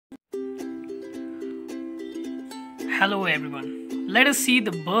Hello everyone. Let us see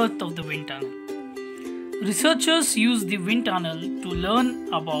the birth of the wind tunnel. Researchers use the wind tunnel to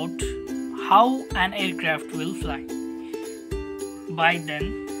learn about how an aircraft will fly. By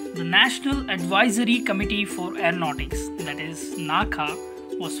then, the National Advisory Committee for Aeronautics, that is NACA,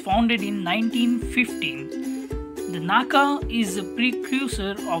 was founded in 1915. The NACA is a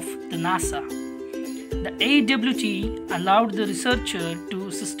precursor of the NASA. The AWT allowed the researcher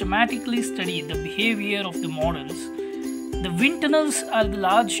to systematically study the behavior of the models. The wind tunnels are the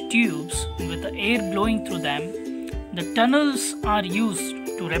large tubes with the air blowing through them. The tunnels are used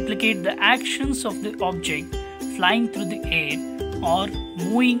to replicate the actions of the object flying through the air or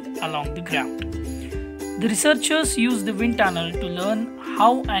moving along the ground. The researchers use the wind tunnel to learn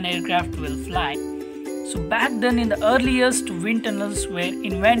how an aircraft will fly. So back then, in the earliest wind tunnels were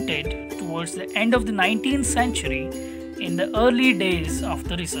invented towards the end of the 19th century, in the early days of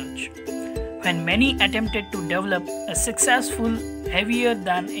the research. When many attempted to develop a successful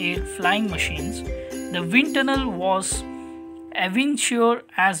heavier-than-air flying machines, the wind tunnel was adventure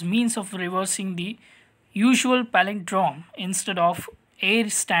as means of reversing the usual palindrome instead of air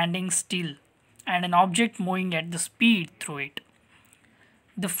standing still and an object moving at the speed through it.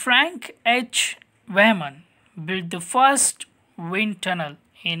 The Frank H. Wehman built the first wind tunnel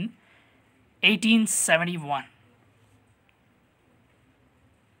in 1871.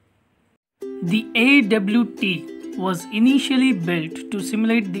 The AWT was initially built to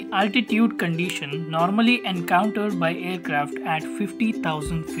simulate the altitude condition normally encountered by aircraft at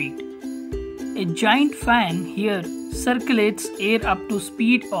 50,000 feet. A giant fan here circulates air up to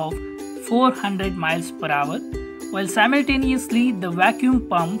speed of 400 miles per hour, while simultaneously the vacuum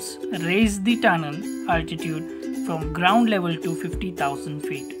pumps raise the tunnel altitude from ground level to 50,000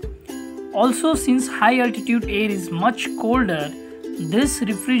 feet. Also, since high altitude air is much colder, this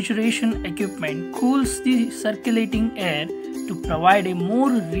refrigeration equipment cools the circulating air to provide a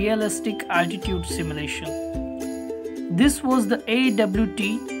more realistic altitude simulation. This was the AWT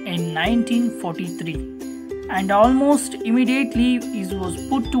in 1943, and almost immediately it was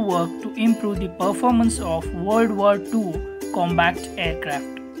put to work to improve the performance of World War II combat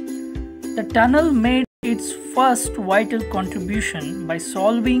aircraft. The tunnel made its first vital contribution by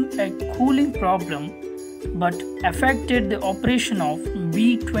solving a cooling problem, but affected the operation of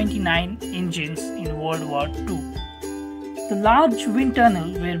B-29 engines in World War II. The large wind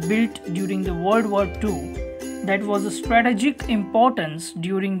tunnels were built during the World War II that was of strategic importance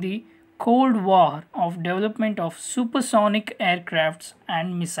during the Cold War of development of supersonic aircrafts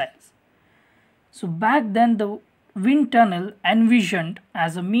and missiles. So back then, the wind tunnel envisioned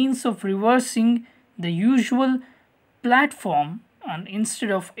as a means of reversing the usual platform, and instead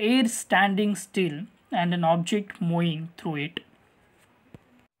of air standing still and an object moving through it.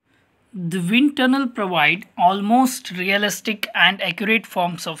 The wind tunnel provide almost realistic and accurate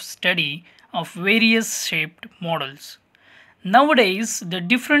forms of study of various shaped models. Nowadays, the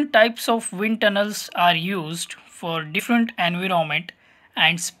different types of wind tunnels are used for different environment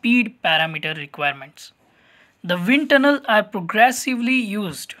and speed parameter requirements. The wind tunnels are progressively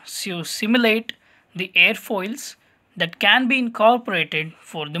used to simulate the airfoils that can be incorporated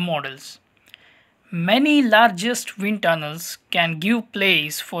for the models. Many largest wind tunnels can give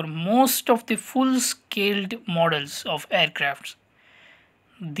place for most of the full-scaled models of aircrafts.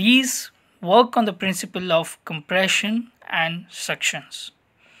 These work on the principle of compression and suctions.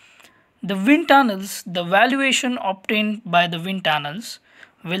 The wind tunnels, the valuation obtained by the wind tunnels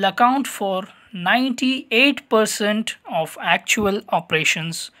will account for 98% of actual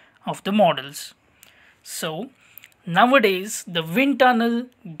operations of the models. So, nowadays the wind tunnel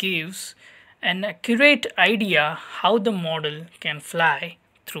gives an accurate idea how the model can fly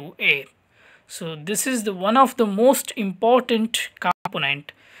through air. So this is one of the most important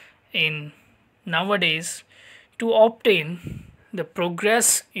component in nowadays to obtain the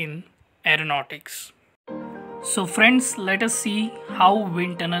progress in aeronautics. So friends, let us see how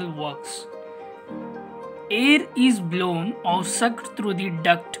wind tunnel works. Air is blown or sucked through the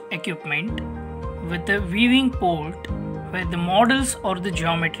duct equipment with a weaving port where the models or the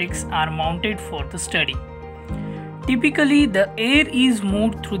geometrics are mounted for the study. Typically, the air is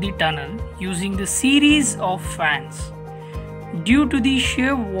moved through the tunnel using the series of fans. Due to the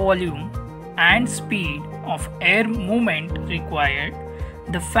sheer volume and speed of air movement required,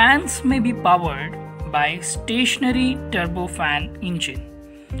 the fans may be powered by stationary turbofan engine.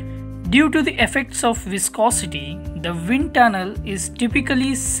 Due to the effects of viscosity, the wind tunnel is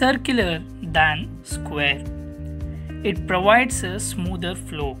typically circular than square. It provides a smoother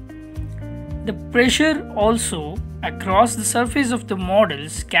flow. The pressure also across the surface of the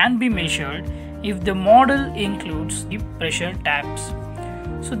models can be measured if the model includes the pressure taps.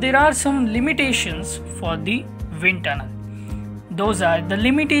 So there are some limitations for the wind tunnel. Those are the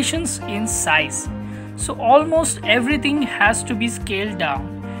limitations in size. So almost everything has to be scaled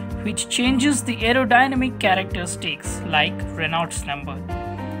down, which changes the aerodynamic characteristics like Reynolds number.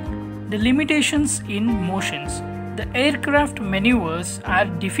 The limitations in motions. The aircraft maneuvers are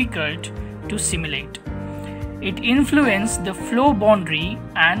difficult to simulate. It influences the flow boundary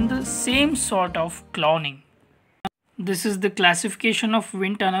and the same sort of cloning. This is the classification of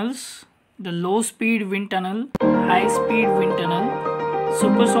wind tunnels. The low speed wind tunnel, high speed wind tunnel,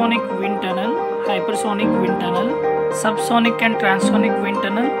 supersonic wind tunnel, hypersonic wind tunnel, subsonic and transonic wind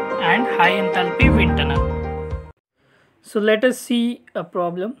tunnel, and high enthalpy wind tunnel. So let us see a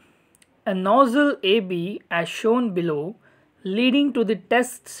problem. A nozzle AB as shown below, leading to the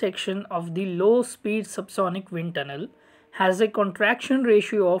test section of the low speed subsonic wind tunnel, has a contraction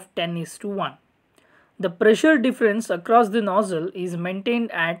ratio of 10:1. The pressure difference across the nozzle is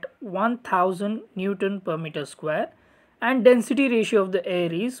maintained at 1000 Newton per meter square and density ratio of the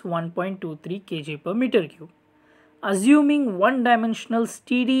air is 1.23 kg per meter cube. Assuming one-dimensional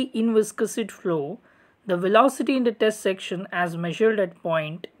steady inviscous flow, the velocity in the test section as measured at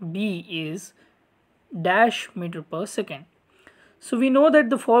point B is dash meter per second. So we know that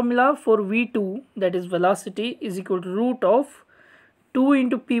the formula for V2, that is velocity, is equal to root of 2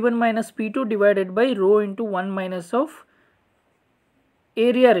 into P1 minus P2 divided by rho into 1 minus of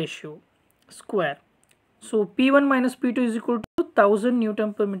area ratio square. So P1 minus P2 is equal to 1000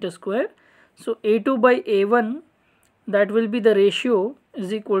 Newton per meter square. So A2 by A1, that will be the ratio,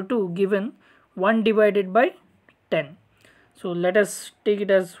 is equal to given 1 divided by 10. So let us take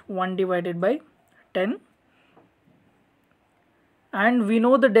it as 1 divided by 10. And we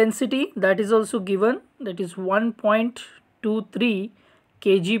know the density, that is also given, that is 1.23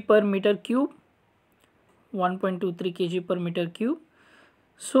 kg per meter cube, 1.23 kg per meter cube.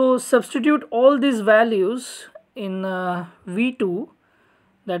 So substitute all these values in V2,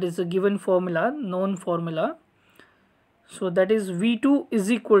 that is a given formula, known formula. So that is V2 is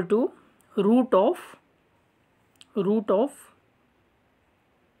equal to root of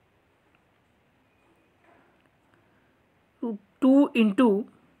 2 into,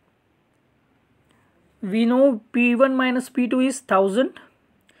 we know P1 minus P2 is 1000.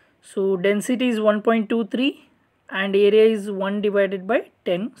 So density is 1.23 and area is 1 divided by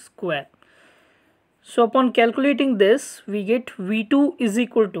 10 square. So upon calculating this, we get V2 is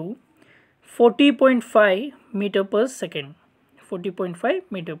equal to 40.5 meter per second. 40.5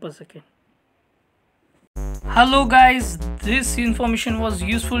 meter per second. Hello guys, this information was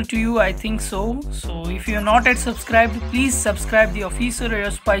useful to you, I think so. So if you are not yet subscribed, please subscribe the Officer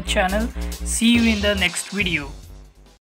Aerospy channel. See you in the next video.